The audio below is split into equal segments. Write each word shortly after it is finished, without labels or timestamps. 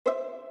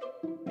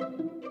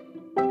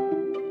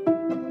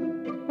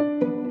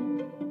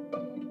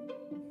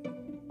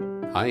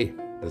Hi,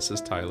 this is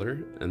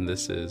Tyler, and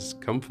this is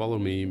Come Follow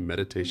Me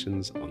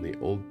Meditations on the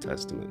Old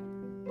Testament.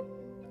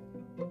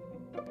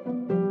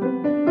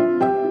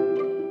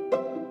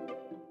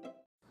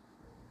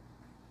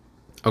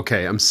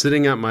 Okay, I'm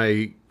sitting at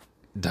my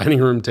dining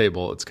room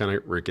table. It's kind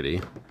of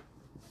rickety.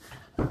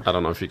 I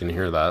don't know if you can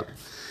hear that.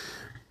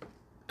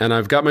 And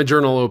I've got my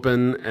journal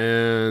open,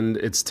 and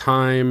it's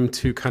time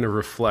to kind of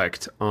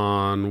reflect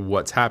on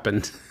what's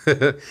happened.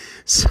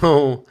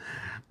 So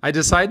I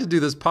decide to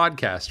do this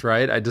podcast,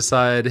 right? I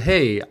decide,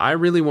 hey, I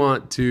really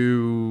want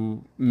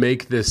to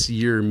make this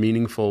year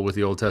meaningful with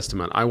the Old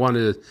Testament. I want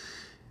to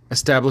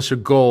establish a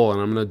goal, and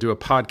I'm going to do a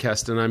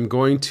podcast, and I'm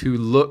going to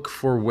look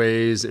for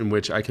ways in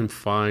which I can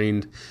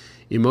find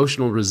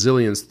emotional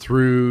resilience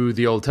through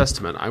the Old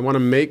Testament. I want to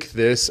make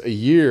this a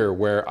year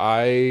where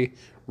I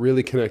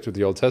really connect with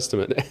the Old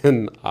Testament,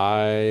 and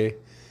I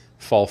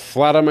fall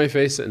flat on my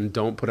face and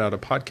don't put out a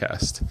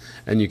podcast.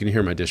 And you can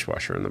hear my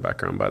dishwasher in the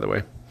background, by the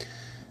way.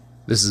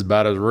 This is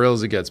about as real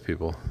as it gets,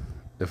 people.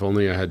 If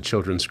only I had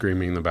children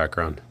screaming in the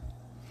background.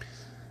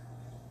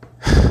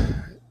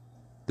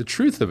 The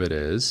truth of it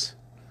is,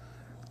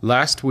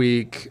 last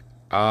week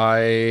I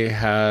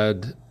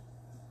had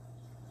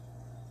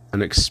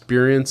an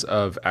experience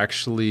of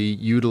actually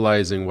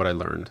utilizing what I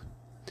learned.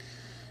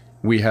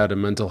 We had a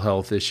mental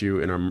health issue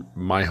in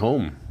my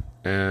home,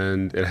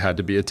 and it had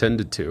to be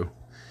attended to.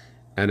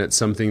 And it's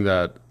something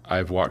that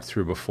I've walked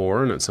through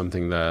before, and it's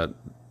something that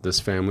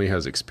this family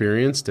has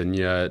experienced, and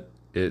yet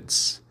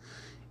it's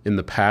in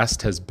the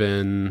past has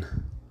been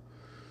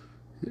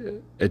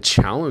a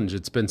challenge.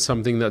 It's been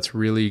something that's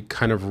really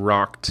kind of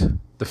rocked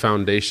the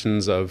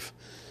foundations of,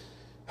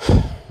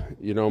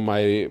 my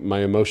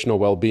emotional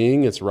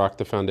well-being. It's rocked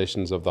the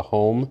foundations of the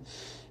home.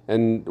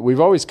 And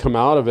we've always come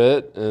out of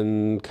it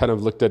and kind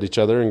of looked at each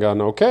other and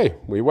gone, okay,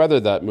 we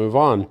weathered that, move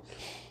on.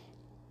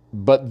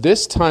 But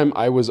this time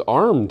I was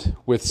armed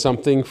with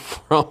something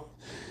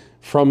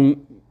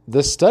from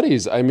the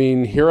studies. I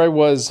mean, here I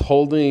was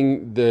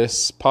holding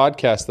this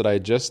podcast that I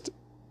just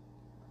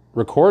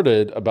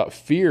recorded about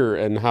fear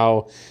and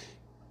how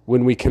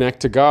when we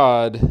connect to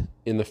God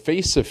in the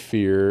face of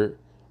fear,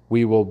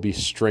 we will be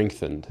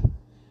strengthened.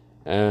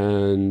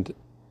 And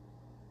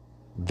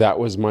that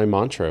was my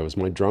mantra. It was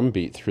my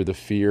drumbeat through the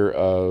fear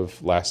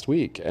of last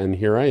week. And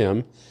here I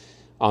am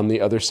on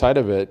the other side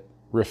of it,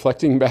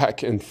 reflecting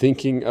back and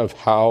thinking of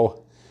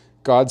how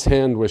God's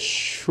hand was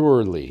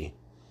surely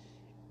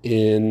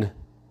in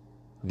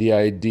the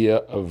idea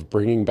of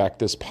bringing back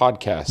this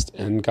podcast.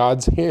 And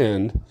God's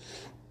hand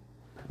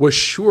was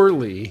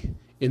surely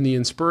in the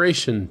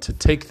inspiration to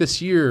take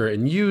this year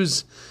and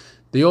use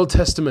the Old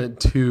Testament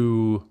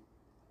to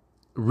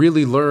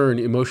really learn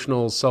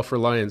emotional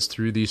self-reliance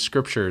through these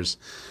scriptures.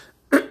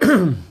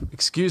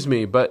 Excuse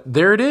me, but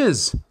there it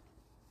is.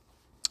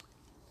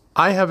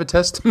 I have a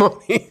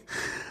testimony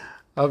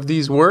of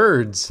these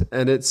words,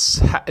 and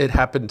it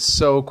happened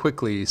so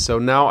quickly. So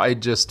now I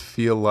just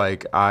feel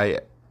like I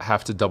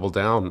have to double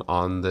down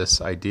on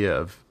this idea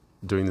of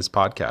doing this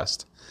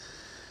podcast.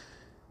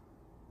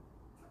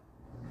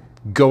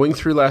 Going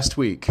through last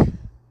week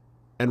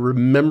and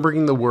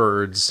remembering the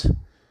words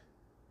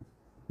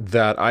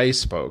that I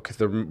spoke,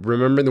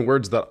 remembering the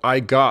words that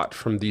I got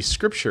from these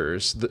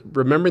scriptures,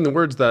 remembering the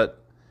words that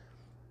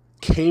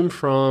came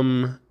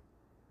from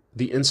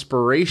the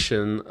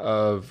inspiration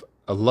of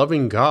a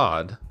loving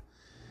God,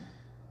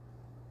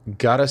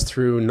 got us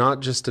through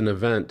not just an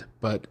event,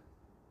 but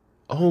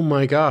oh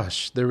my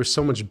gosh, there was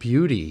so much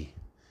beauty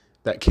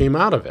that came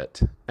out of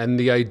it. And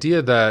the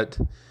idea that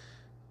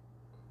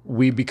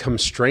we become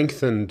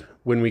strengthened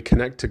when we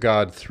connect to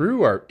God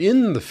through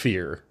in the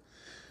fear.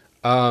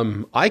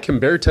 I can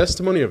bear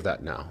testimony of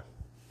that now.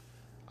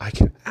 I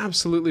can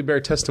absolutely bear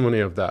testimony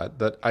of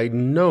that I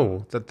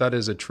know that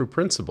is a true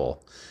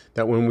principle,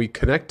 that when we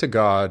connect to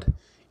God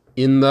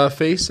in the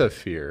face of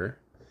fear,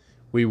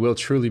 we will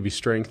truly be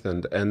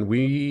strengthened. And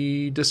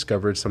we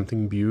discovered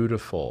something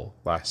beautiful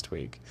last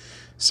week.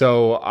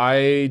 So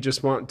I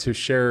just want to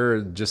share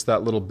just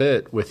that little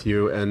bit with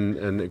you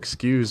and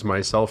excuse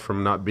myself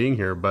from not being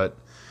here, but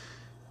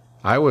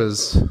I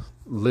was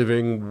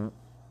living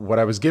what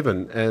I was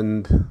given,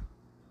 and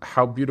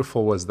how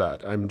beautiful was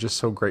that? I'm just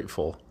so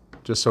grateful,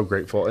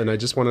 and I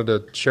just wanted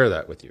to share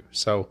that with you.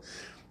 So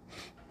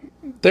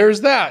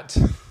there's that.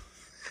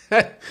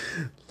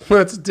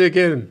 Let's dig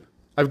in.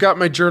 I've got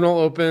my journal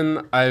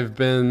open. I've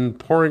been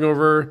poring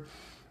over,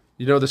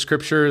 the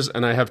scriptures,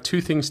 and I have two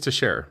things to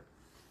share.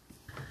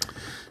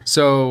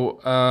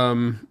 So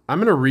I'm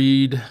going to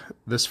read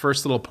this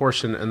first little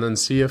portion and then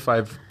see if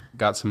I've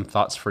got some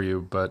thoughts for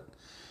you. But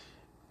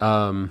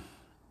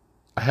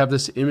I have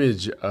this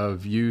image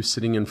of you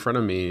sitting in front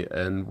of me,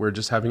 and we're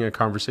just having a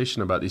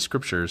conversation about these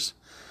scriptures.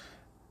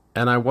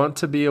 And I want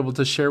to be able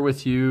to share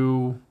with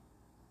you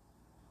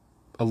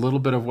a little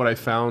bit of what I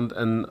found,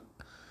 and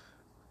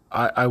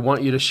I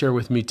want you to share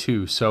with me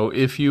too. So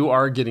if you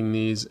are getting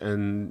these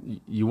and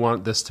you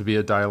want this to be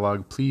a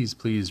dialogue,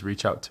 please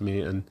reach out to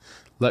me and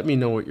let me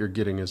know what you're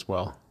getting as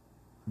well.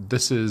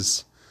 this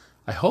is,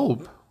 I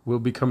hope, will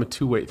become a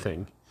two-way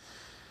thing.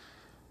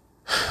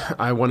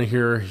 I want to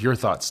hear your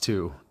thoughts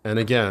too. And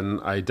again,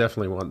 I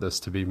definitely want this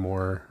to be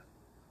more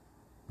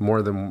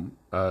than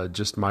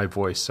just my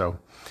voice. So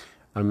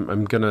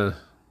I'm going to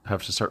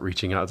have to start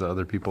reaching out to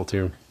other people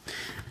too.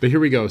 But here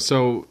we go.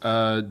 So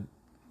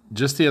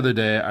just the other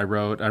day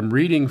I'm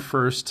reading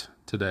first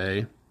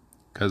today,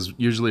 because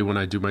usually when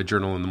I do my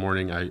journal in the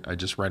morning, I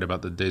just write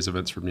about the day's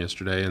events from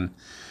yesterday, and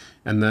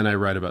then I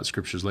write about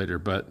scriptures later.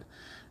 But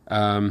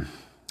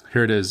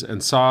here it is.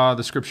 And saw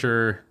the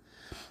scripture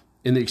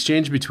in the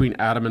exchange between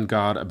Adam and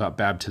God about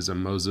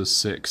baptism, Moses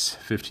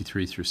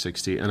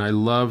 6:53-60. And I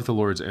love the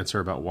Lord's answer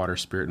about water,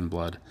 spirit, and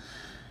blood.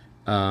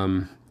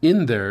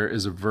 In there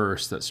is a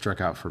verse that struck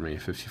out for me,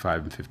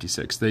 55 and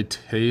 56. They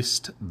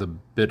taste the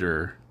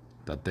bitter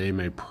that they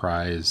may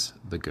prize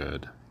the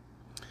good.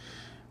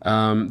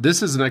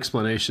 This is an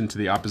explanation to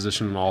the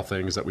opposition in all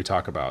things that we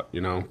talk about.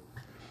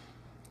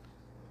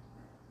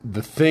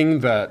 The thing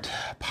that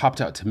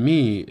popped out to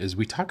me is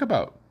we talk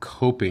about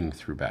coping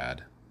through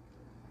bad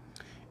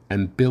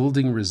and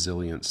building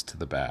resilience to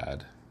the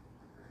bad.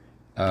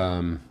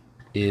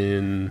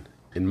 In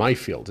my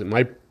field, in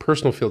my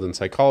personal field in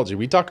psychology,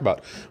 we talk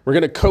about we're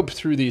going to cope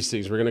through these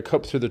things. We're going to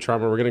cope through the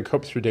trauma. We're going to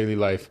cope through daily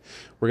life.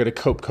 We're going to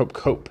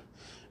cope.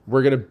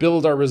 We're going to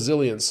build our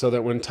resilience so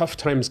that when tough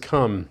times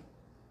come,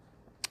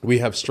 we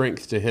have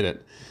strength to hit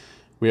it.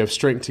 We have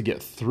strength to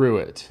get through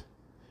it.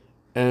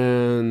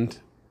 And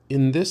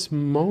in this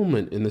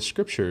moment in the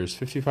scriptures,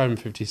 55 and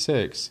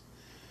 56,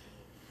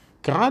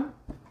 God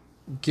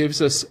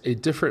gives us a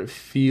different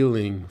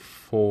feeling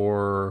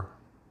for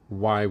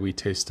why we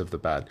taste of the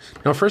bad.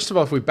 Now, first of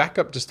all, if we back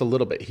up just a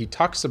little bit, he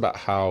talks about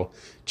how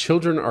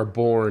children are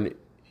born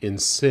in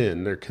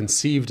sin. They're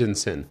conceived in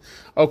sin.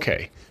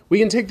 Okay, we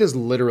can take this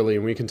literally,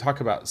 and we can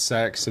talk about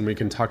sex, and we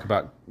can talk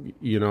about,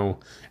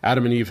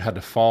 Adam and Eve had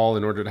to fall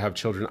in order to have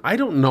children. I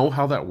don't know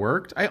how that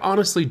worked. I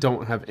honestly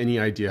don't have any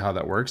idea how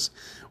that works.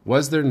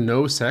 Was there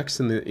no sex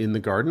in the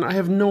garden? I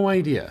have no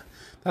idea.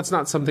 That's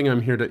not something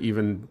I'm here to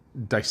even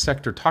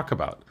dissect or talk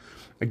about.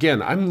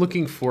 Again, I'm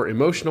looking for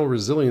emotional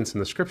resilience in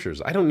the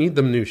scriptures. I don't need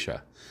the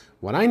minutia.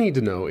 What I need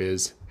to know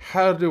is,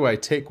 how do I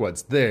take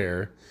what's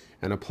there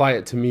and apply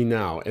it to me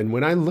now? And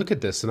when I look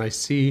at this and I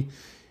see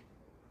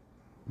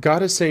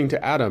God is saying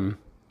to Adam,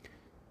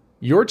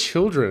 your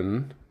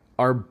children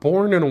are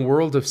born in a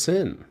world of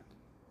sin.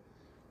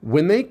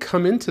 When they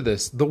come into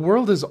this, the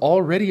world is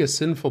already a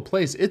sinful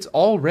place. It's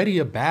already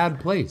a bad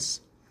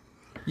place.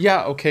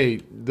 Yeah, okay,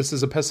 this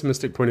is a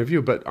pessimistic point of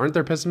view, but aren't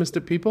there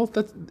pessimistic people?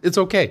 It's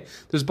okay.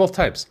 There's both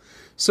types.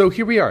 So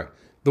here we are.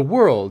 The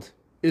world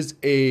is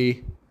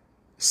a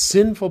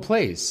sinful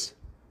place.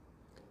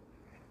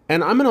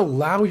 And I'm going to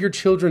allow your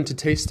children to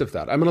taste of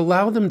that. I'm going to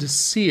allow them to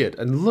see it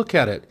and look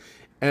at it.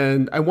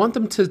 And I want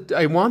them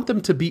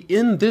to be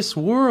in this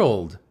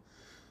world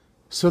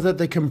so that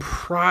they can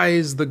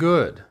prize the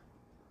good.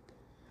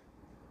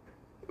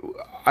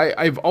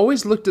 I've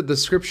always looked at the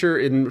scripture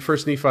in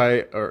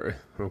Second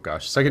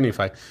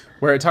Nephi,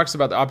 where it talks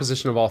about the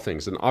opposition of all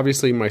things. And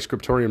obviously my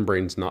scriptorian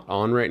brain's not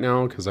on right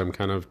now because I'm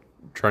kind of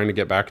trying to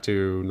get back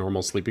to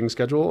normal sleeping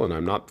schedule, and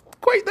I'm not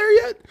quite there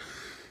yet.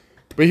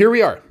 But here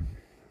we are.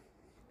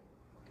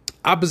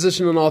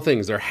 Opposition in all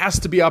things. There has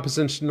to be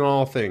opposition in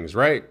all things,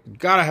 right? You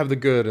gotta have the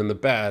good and the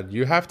bad.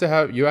 You have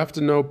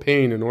to know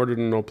pain in order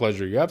to know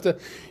pleasure. You have to,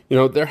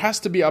 there has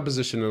to be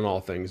opposition in all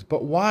things.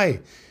 But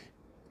why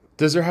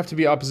does there have to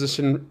be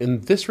opposition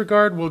in this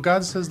regard? Well,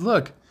 God says,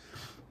 look,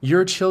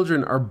 your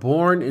children are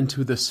born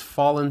into this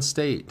fallen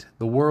state.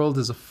 The world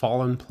is a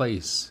fallen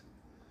place.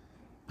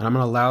 And I'm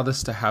going to allow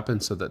this to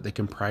happen so that they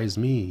can prize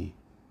me,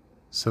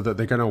 so that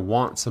they're going to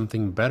want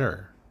something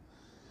better.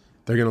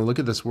 They're going to look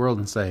at this world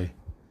and say,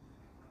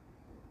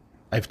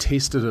 I've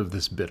tasted of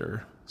this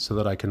bitter so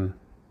that I can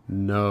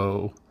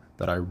know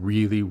that I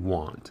really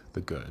want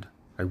the good.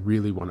 I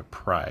really want to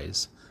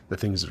prize the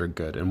things that are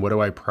good. And what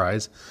do I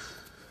prize?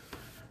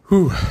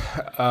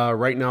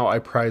 Right now I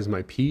prize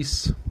my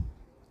peace.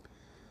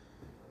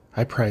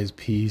 I prize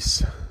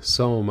peace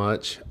so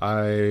much.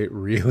 I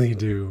really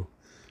do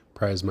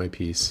prize my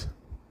peace.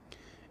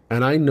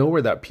 And I know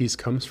where that peace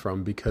comes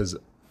from, because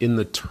in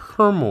the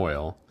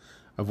turmoil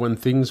of when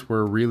things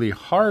were really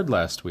hard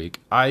last week,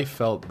 I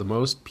felt the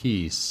most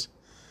peace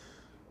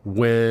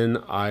when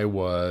I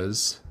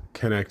was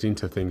connecting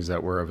to things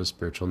that were of a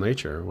spiritual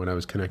nature, when I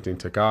was connecting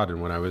to God,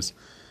 and when I was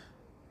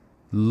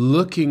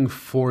looking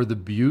for the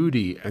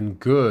beauty and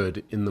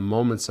good in the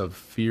moments of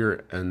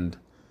fear and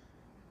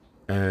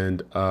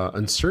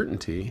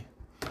uncertainty,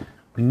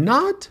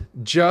 not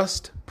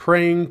just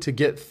praying to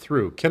get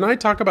through. Can I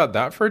talk about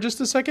that for just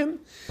a second?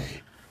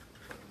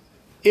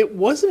 It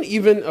wasn't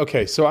even,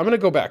 okay, so I'm going to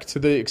go back to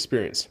the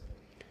experience.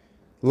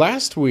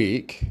 Last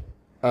week,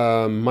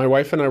 my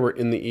wife and I were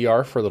in the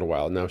ER for a little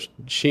while. Now,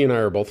 she and I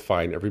are both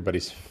fine.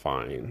 Everybody's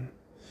fine.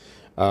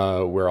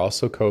 We're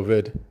also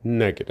COVID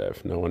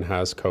negative. No one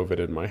has COVID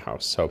in my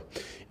house. So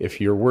if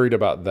you're worried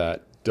about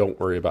that, don't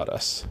worry about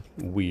us.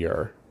 We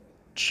are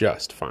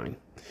just fine.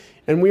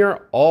 And we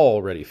are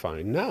already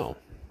fine now.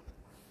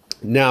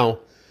 Now,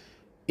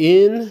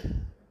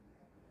 in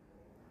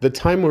the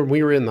time when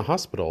we were in the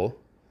hospital,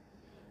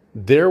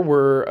 there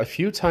were a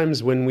few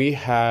times when we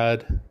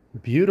had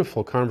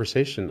beautiful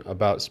conversation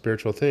about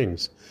spiritual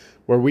things,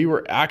 where we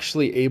were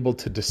actually able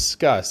to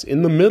discuss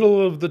in the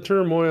middle of the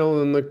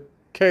turmoil and the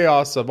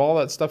chaos of all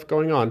that stuff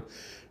going on.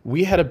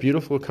 We had a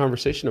beautiful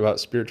conversation about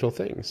spiritual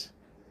things,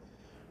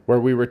 where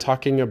we were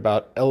talking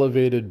about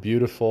elevated,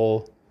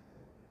 beautiful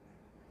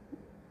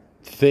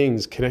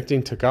things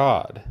connecting to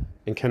God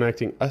and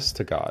connecting us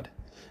to God.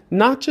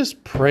 Not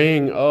just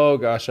praying, oh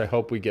gosh, I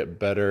hope we get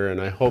better,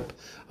 and I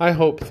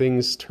hope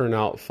things turn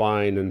out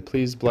fine, and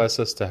please bless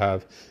us to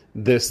have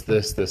this,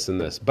 and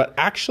this. But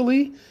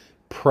actually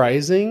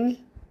prizing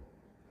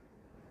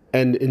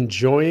and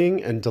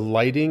enjoying and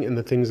delighting in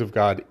the things of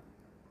God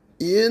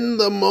in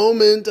the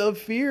moment of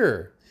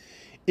fear.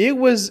 It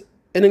was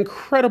an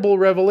incredible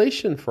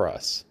revelation for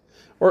us.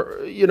 Or,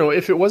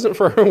 if it wasn't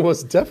for her, it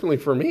was definitely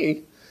for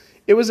me.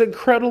 It was an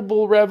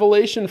incredible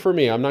revelation for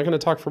me. I'm not going to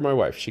talk for my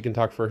wife. She can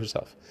talk for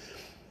herself.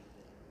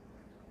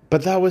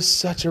 But that was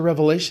such a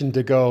revelation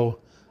to go,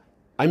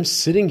 I'm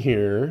sitting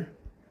here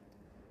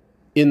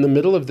in the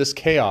middle of this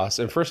chaos.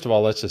 And first of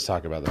all, let's just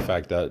talk about the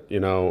fact that,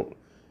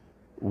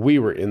 we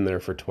were in there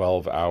for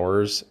 12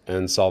 hours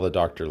and saw the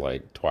doctor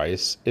like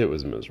twice. It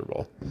was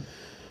miserable.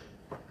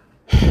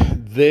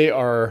 They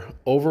are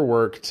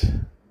overworked,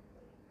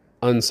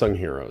 unsung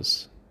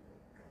heroes.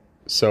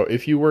 So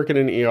if you work in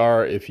an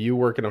ER, if you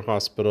work in a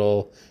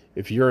hospital,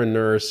 if you're a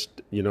nurse,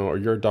 or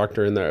you're a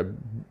doctor in there,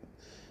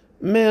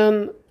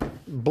 man,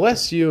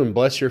 bless you and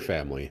bless your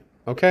family.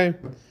 Okay?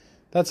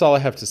 That's all I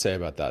have to say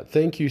about that.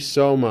 Thank you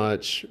so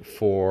much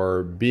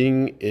for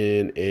being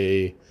in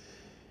a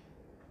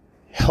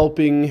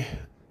helping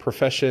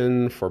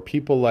profession for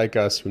people like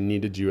us who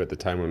needed you at the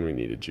time when we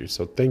needed you.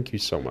 So thank you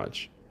so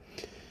much.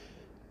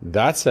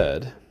 That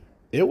said,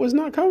 it was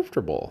not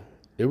comfortable.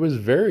 It was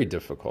very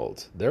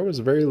difficult. There was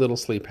very little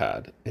sleep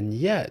had. And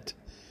yet,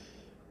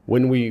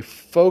 when we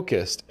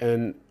focused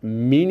and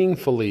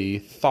meaningfully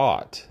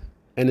thought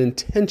and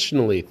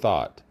intentionally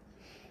thought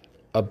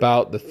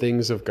about the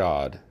things of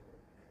God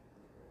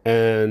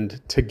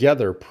and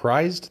together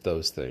prized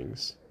those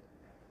things,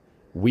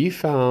 we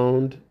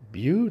found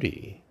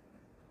beauty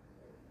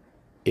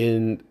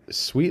in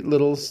sweet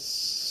little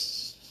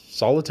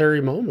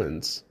solitary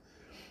moments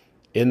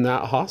in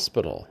that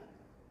hospital.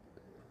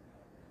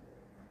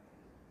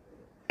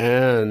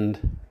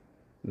 And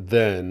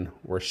then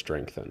we're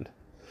strengthened.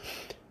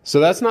 So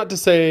that's not to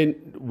say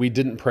we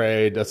didn't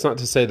pray. That's not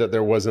to say that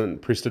there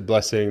wasn't priesthood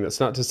blessing. That's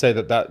not to say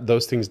that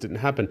those things didn't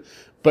happen.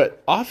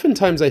 But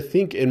oftentimes I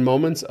think in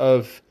moments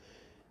of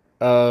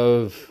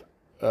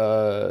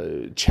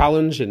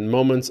challenge and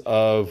moments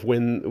of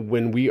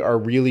when we are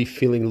really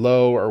feeling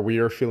low, or we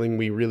are feeling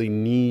we really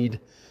need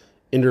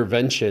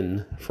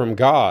intervention from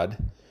God,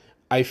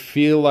 I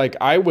feel like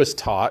I was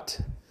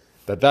taught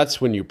that that's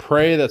when you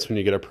pray, that's when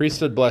you get a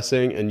priesthood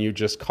blessing, and you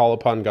just call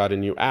upon God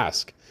and you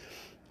ask.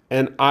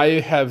 And I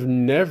have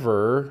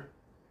never,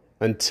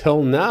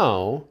 until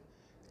now,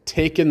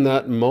 taken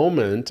that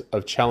moment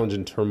of challenge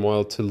and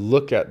turmoil to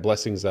look at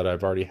blessings that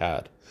I've already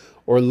had,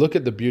 or look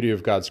at the beauty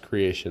of God's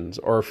creations,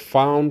 or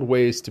found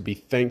ways to be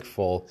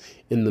thankful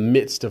in the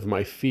midst of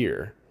my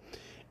fear.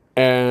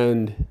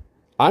 And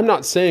I'm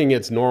not saying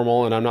it's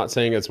normal, and I'm not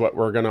saying it's what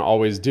we're going to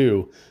always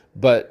do,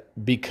 but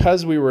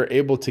because we were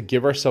able to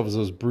give ourselves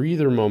those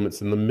breather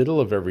moments in the middle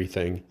of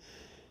everything,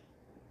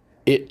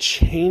 it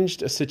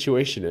changed a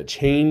situation. It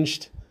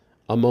changed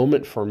a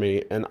moment for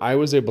me, and I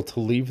was able to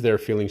leave there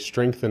feeling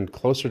strengthened,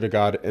 closer to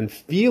God, and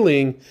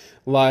feeling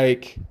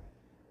like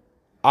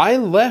I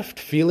left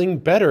feeling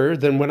better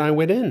than when I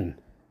went in.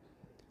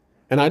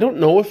 And I don't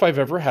know if I've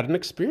ever had an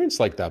experience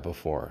like that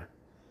before.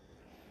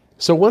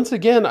 So once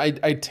again, I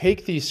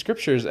take these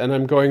scriptures and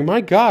I'm going,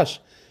 my gosh,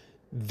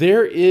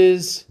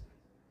 there's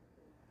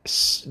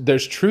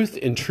truth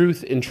in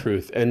truth in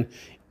truth. And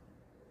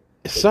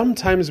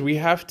sometimes we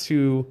have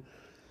to,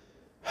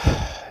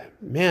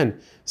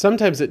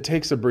 sometimes it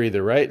takes a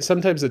breather, right?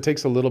 Sometimes it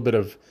takes a little bit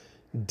of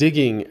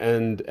digging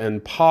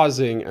and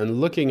pausing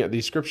and looking at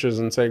these scriptures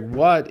and saying,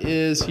 what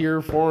is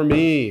here for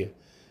me?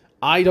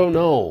 I don't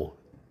know.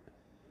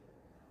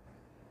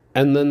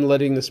 And then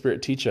letting the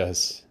Spirit teach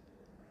us,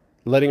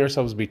 letting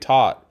ourselves be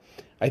taught.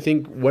 I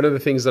think one of the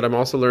things that I'm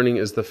also learning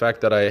is the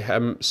fact that I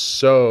am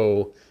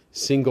so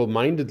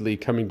single-mindedly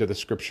coming to the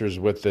scriptures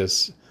with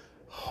this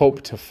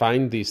hope to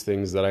find these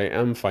things that I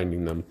am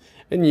finding them.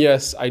 And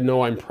yes, I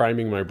know I'm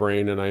priming my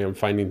brain and I am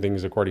finding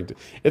things according to...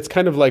 It's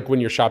kind of like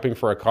when you're shopping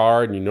for a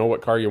car and you know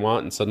what car you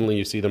want and suddenly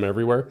you see them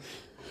everywhere.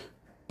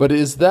 But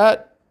is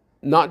that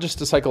not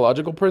just a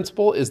psychological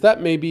principle? Is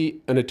that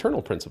maybe an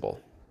eternal principle?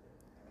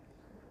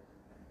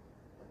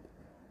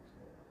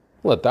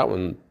 Let that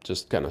one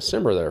just kind of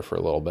simmer there for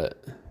a little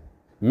bit.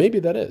 Maybe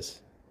that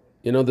is.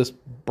 You know, this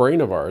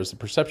brain of ours, the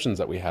perceptions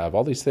that we have,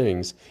 all these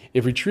things,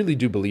 if we truly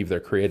do believe they're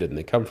created and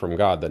they come from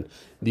God, then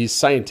these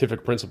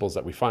scientific principles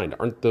that we find,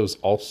 aren't those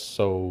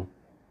also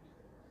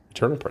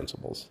eternal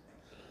principles?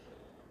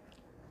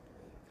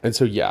 And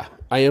so, yeah,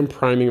 I am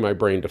priming my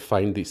brain to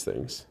find these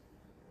things.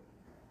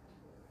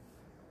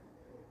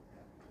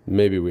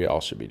 Maybe we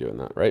all should be doing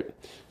that, right?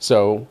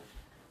 So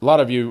a lot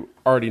of you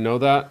already know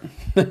that.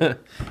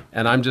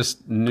 And I'm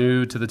just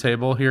new to the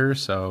table here,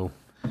 so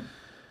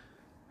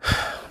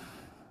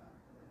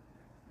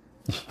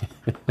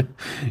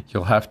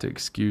you'll have to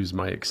excuse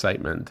my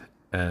excitement.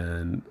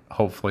 And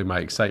hopefully my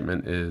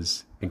excitement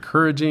is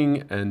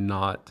encouraging and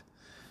not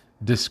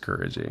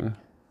discouraging.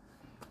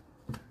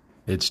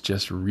 It's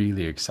just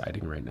really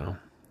exciting right now.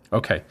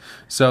 Okay,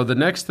 so the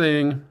next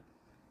thing,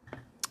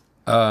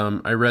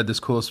 I read this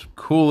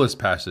coolest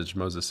passage,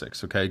 Moses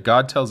 6. Okay,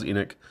 God tells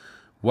Enoch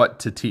what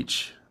to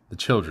teach the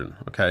children.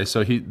 Okay,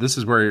 so this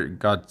is where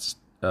God's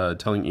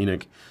telling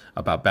Enoch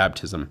about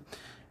baptism.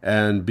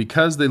 And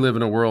because they live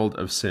in a world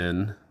of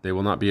sin, they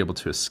will not be able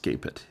to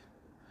escape it.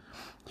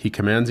 He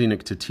commands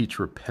Enoch to teach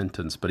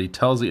repentance, but he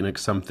tells Enoch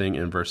something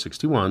in verse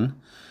 61,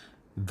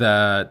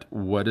 that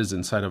what is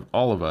inside of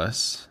all of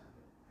us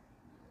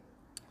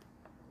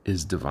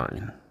is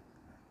divine.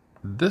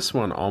 This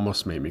one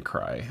almost made me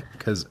cry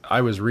because I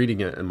was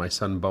reading it and my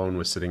son Bowen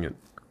was sitting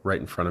right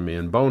in front of me,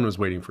 and Bowen was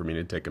waiting for me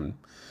to take him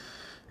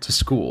to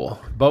school.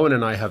 Bowen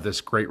and I have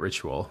this great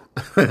ritual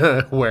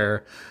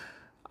where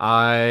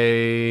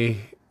I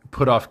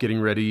put off getting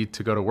ready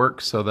to go to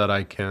work so that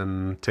I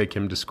can take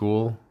him to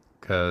school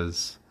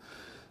because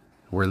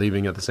we're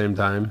leaving at the same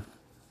time.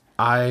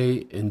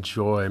 I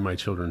enjoy my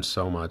children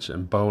so much,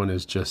 and Bowen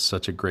is just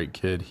such a great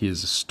kid. He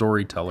is a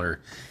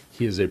storyteller.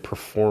 He is a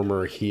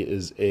performer. He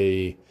is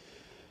a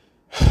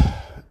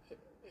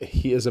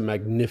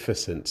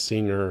magnificent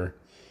singer.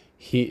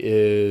 He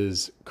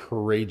is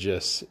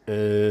courageous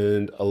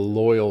and a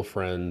loyal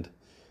friend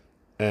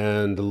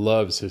and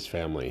loves his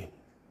family.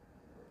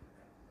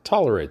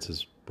 Tolerates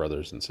his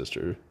brothers and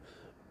sisters.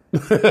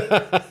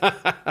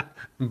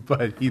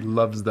 But he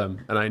loves them,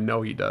 and I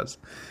know he does.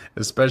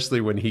 Especially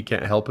when he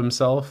can't help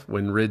himself,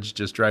 when Ridge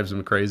just drives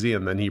him crazy,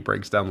 and then he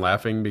breaks down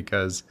laughing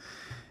because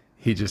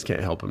he just can't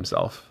help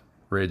himself.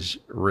 Ridge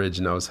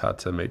knows how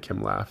to make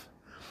him laugh.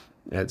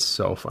 It's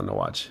so fun to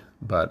watch.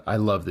 But I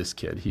love this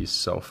kid. He's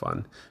so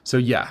fun. So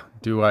yeah,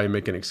 do I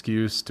make an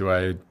excuse? Do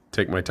I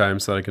take my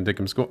time so that I can take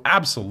him to school?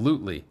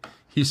 Absolutely.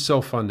 He's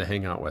so fun to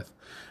hang out with.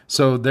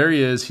 So there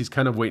he is. He's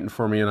kind of waiting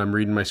for me, and I'm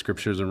reading my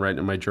scriptures and writing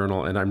in my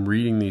journal, and I'm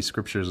reading these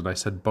scriptures, and I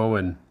said,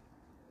 Bowen,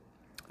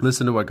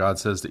 listen to what God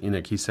says to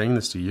Enoch. He's saying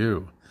this to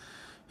you.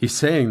 He's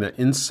saying that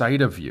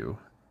inside of you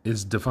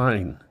is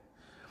divine.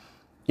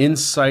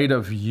 Inside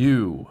of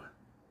you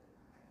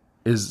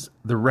is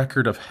the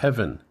record of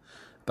heaven,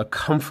 the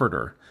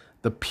comforter,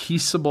 the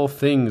peaceable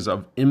things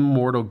of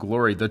immortal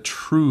glory, the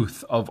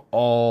truth of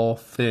all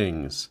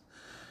things.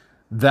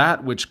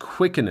 That which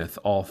quickeneth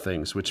all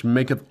things, which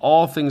maketh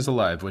all things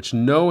alive, which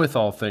knoweth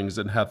all things,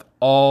 and hath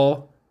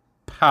all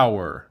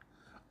power,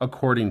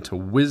 according to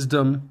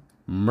wisdom,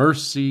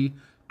 mercy,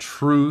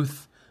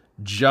 truth,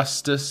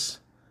 justice,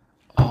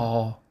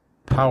 all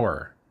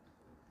power.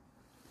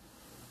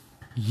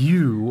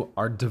 You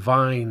are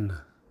divine.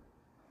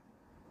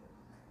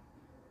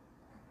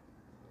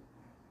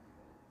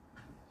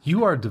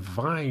 You are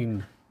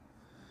divine.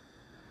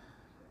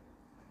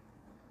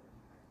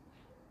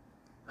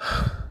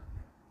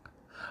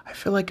 I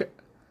feel like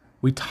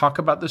we talk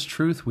about this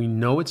truth. We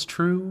know it's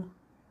true.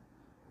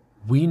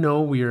 We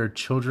know we are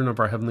children of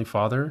our Heavenly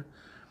Father.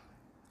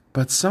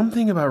 But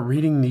something about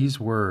reading these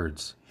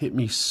words hit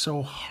me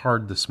so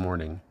hard this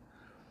morning.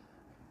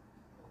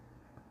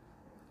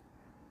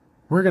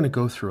 We're going to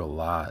go through a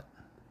lot.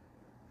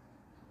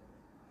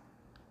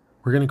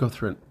 We're going to go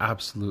through an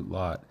absolute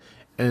lot.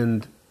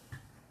 And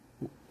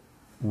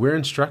we're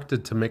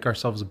instructed to make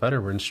ourselves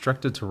better. We're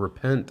instructed to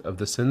repent of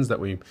the sins that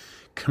we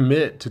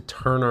commit, to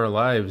turn our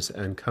lives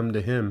and come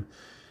to Him.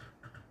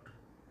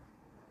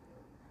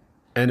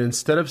 And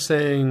instead of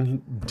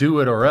saying, do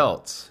it or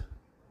else,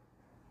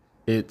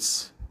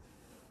 it's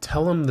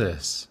tell them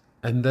this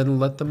and then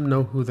let them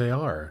know who they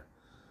are.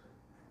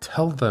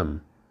 Tell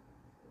them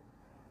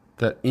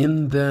that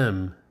in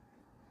them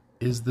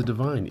is the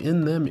divine.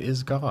 In them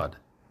is God.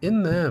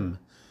 In them,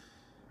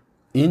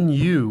 in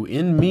you,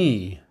 in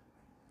me,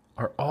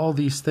 are all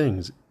these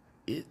things.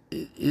 It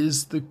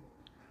is the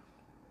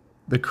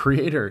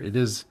Creator. It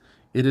is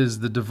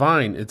the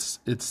divine.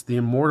 It's the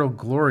immortal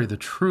glory, the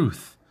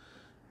truth.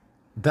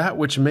 That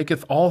which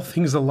maketh all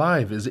things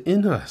alive is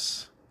in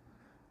us.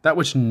 That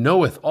which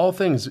knoweth all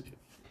things.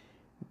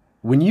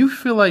 When you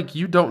feel like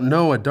you don't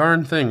know a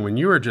darn thing, when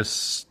you are just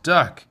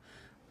stuck,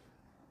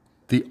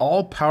 the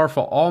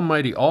all-powerful,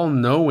 almighty,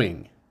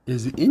 all-knowing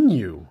is in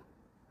you.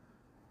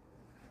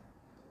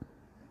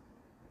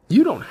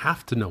 You don't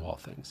have to know all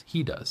things.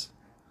 He does.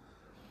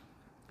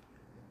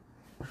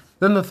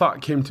 Then the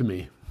thought came to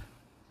me,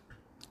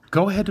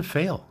 go ahead and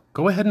fail.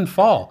 Go ahead and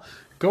fall.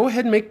 Go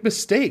ahead and make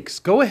mistakes.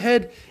 Go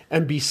ahead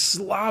and be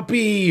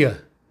sloppy.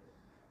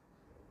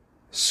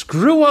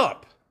 Screw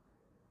up.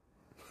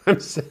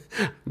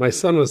 My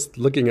son was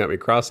looking at me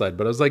cross-eyed,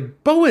 but I was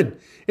like, Bowen,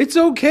 it's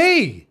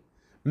okay.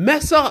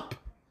 Mess up.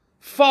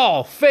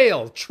 Fall,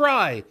 fail,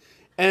 try,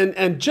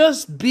 and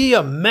just be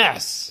a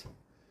mess.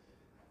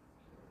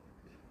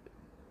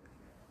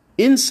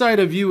 Inside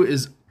of you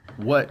is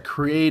what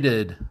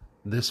created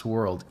this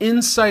world.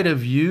 Inside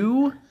of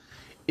you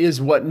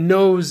is what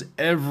knows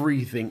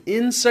everything.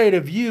 Inside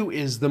of you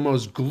is the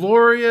most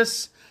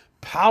glorious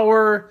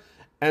power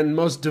and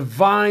most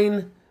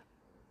divine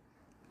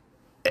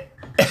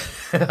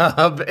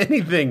of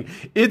anything.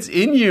 It's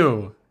in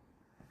you.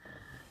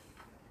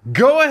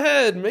 Go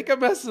ahead, make a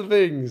mess of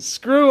things,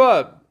 screw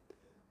up.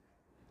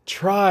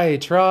 Try,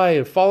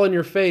 and fall on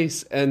your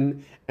face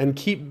and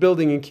keep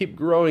building and keep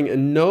growing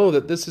and know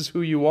that this is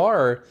who you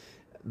are,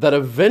 that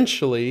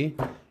eventually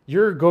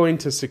you're going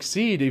to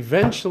succeed.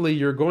 Eventually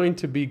you're going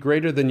to be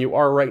greater than you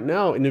are right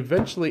now, and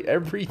eventually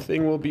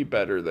everything will be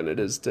better than it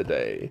is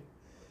today.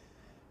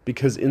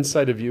 Because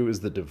inside of you is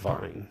the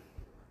divine.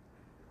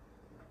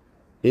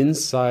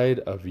 Inside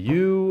of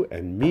you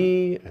and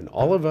me and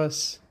all of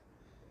us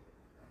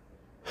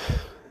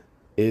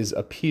is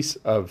a piece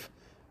of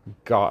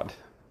God.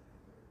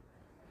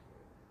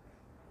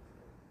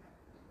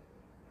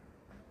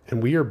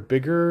 And we are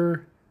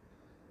bigger.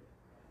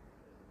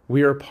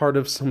 We are part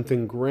of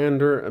something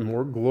grander and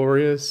more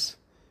glorious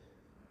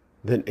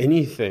than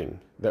anything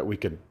that we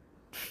could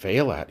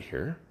fail at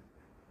here.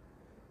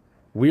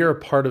 We are a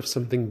part of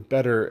something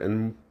better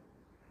and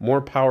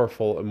more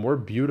powerful and more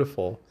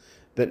beautiful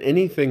than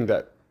anything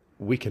that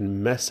we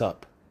can mess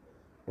up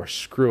or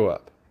screw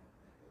up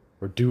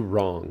or do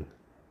wrong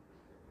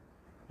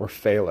or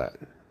fail at.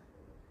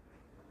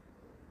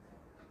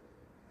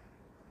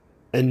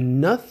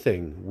 And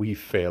nothing we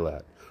fail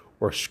at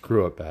or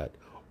screw up at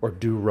or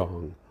do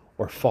wrong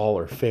or fall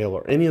or fail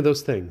or any of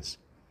those things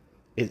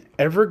is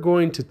ever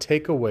going to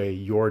take away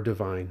your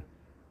divine.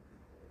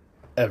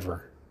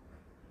 Ever.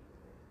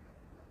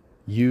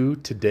 You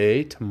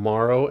today,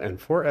 tomorrow, and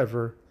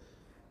forever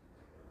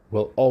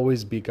will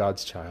always be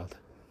God's child.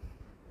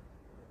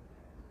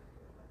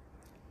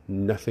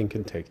 Nothing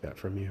can take that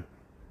from you.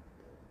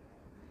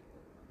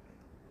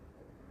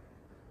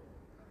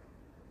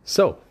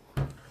 So,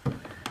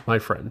 my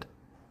friend,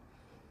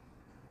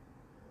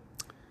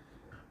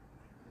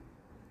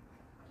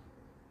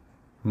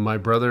 my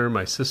brother,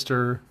 my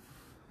sister,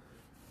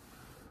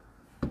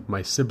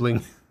 my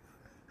sibling,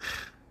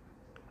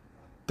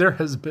 there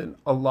has been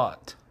a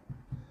lot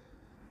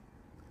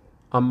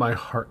on my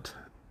heart.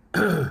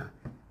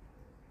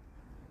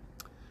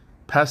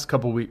 Past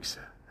couple weeks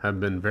have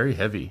been very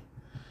heavy.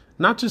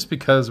 Not just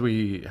because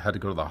we had to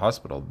go to the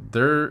hospital.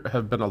 There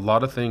have been a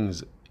lot of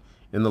things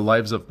in the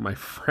lives of my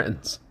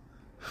friends,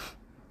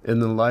 in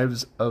the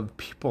lives of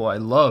people I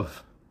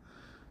love,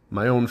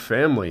 my own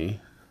family,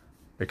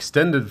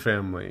 extended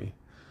family.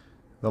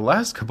 The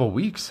last couple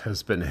weeks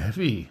has been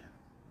heavy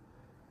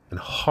and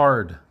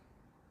hard,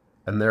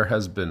 and there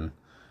has been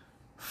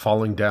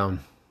falling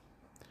down,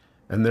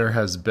 and there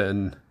has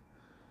been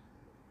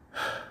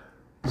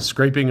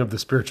scraping of the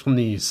spiritual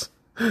knees,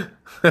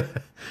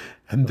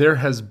 and there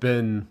has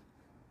been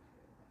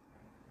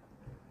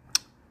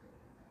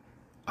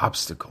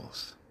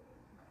obstacles.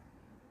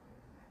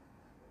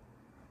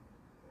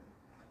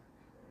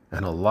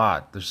 And a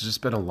lot. There's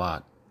just been a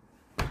lot.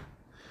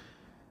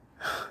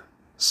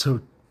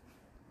 So,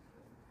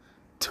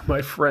 to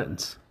my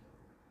friends,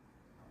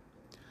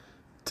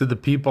 to the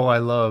people I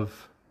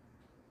love,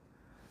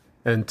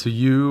 and to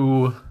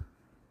you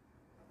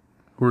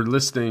who are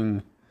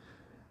listening,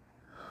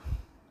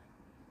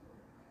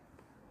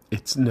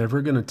 it's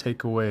never going to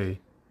take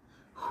away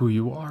who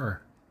you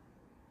are.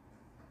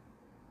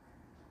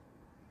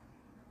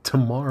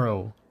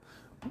 Tomorrow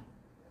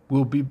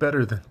will be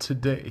better than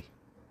today.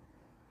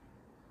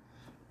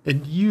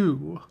 And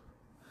you,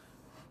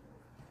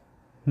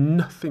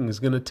 nothing is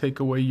going to take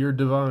away your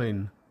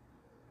divine.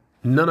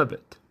 None of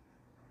it.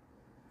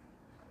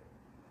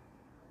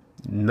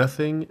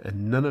 Nothing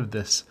and none of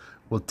this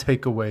will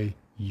take away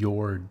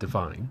your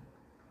divine.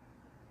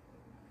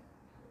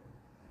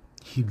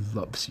 He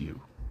loves you.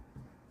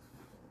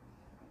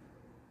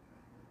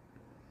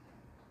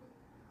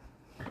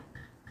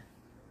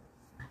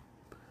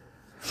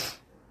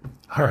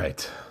 All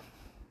right.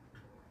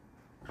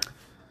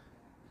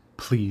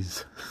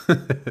 Please,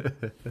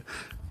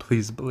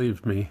 please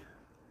believe me.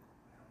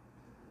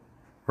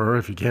 Or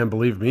if you can't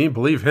believe me,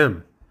 believe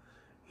him.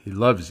 He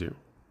loves you.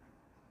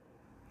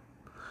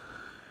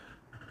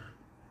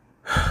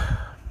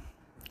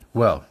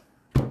 Well,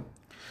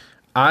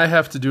 I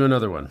have to do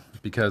another one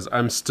because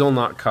I'm still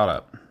not caught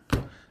up.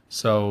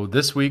 So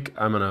this week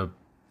I'm going to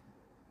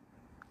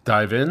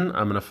dive in.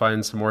 I'm going to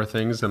find some more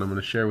things and I'm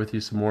going to share with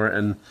you some more.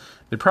 And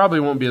they probably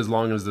won't be as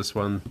long as this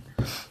one.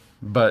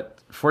 But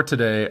for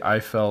today, I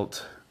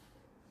felt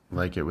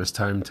like it was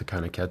time to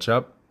kind of catch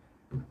up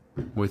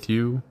with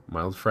you,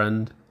 my old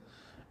friend,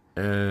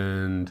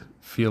 and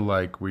feel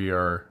like we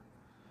are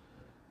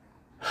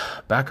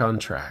back on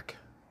track.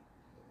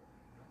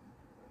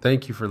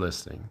 Thank you for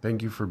listening.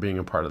 Thank you for being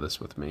a part of this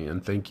with me.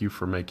 And thank you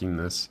for making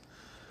this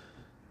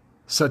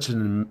such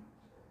an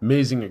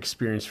amazing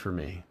experience for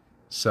me.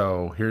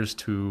 So here's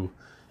to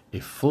a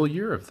full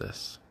year of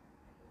this.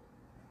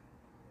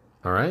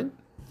 All right?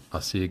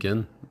 I'll see you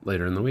again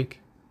later in the week.